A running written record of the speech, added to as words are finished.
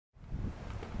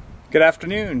Good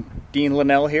afternoon, Dean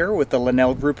Linnell here with the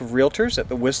Linnell Group of Realtors at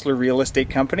the Whistler Real Estate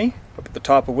Company up at the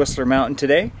top of Whistler Mountain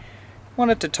today. I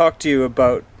wanted to talk to you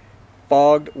about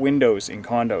fogged windows in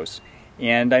condos.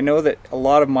 And I know that a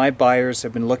lot of my buyers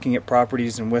have been looking at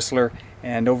properties in Whistler,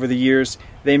 and over the years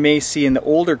they may see in the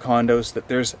older condos that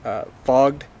there's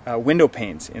fogged window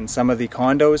panes in some of the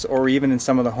condos or even in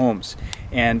some of the homes.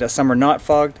 And some are not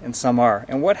fogged and some are.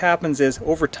 And what happens is,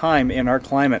 over time in our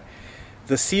climate,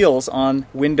 the seals on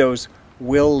windows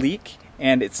will leak,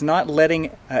 and it's not letting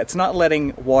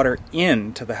water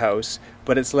into the house,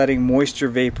 but it's letting moisture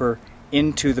vapor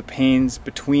into the panes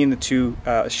between the two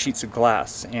sheets of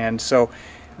glass. And so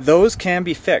those can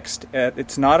be fixed.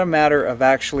 It's not a matter of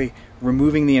actually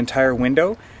removing the entire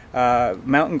window.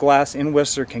 Mountain Glass in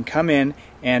Whistler can come in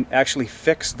and actually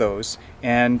fix those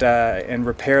and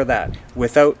repair that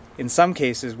without, in some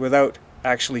cases, without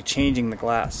actually changing the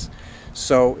glass.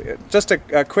 So just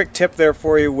a quick tip there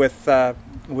for you with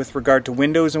regard to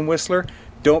windows in Whistler.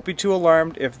 Don't be too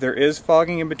alarmed if there is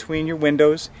fogging in between your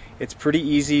windows. It's pretty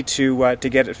easy to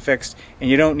get it fixed, and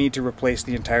you don't need to replace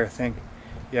the entire thing.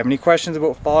 If you have any questions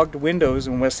about fogged windows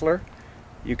in Whistler,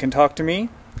 you can talk to me,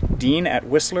 Dean at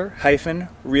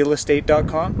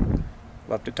whistler-realestate.com.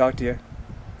 Love to talk to you.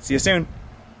 See you soon.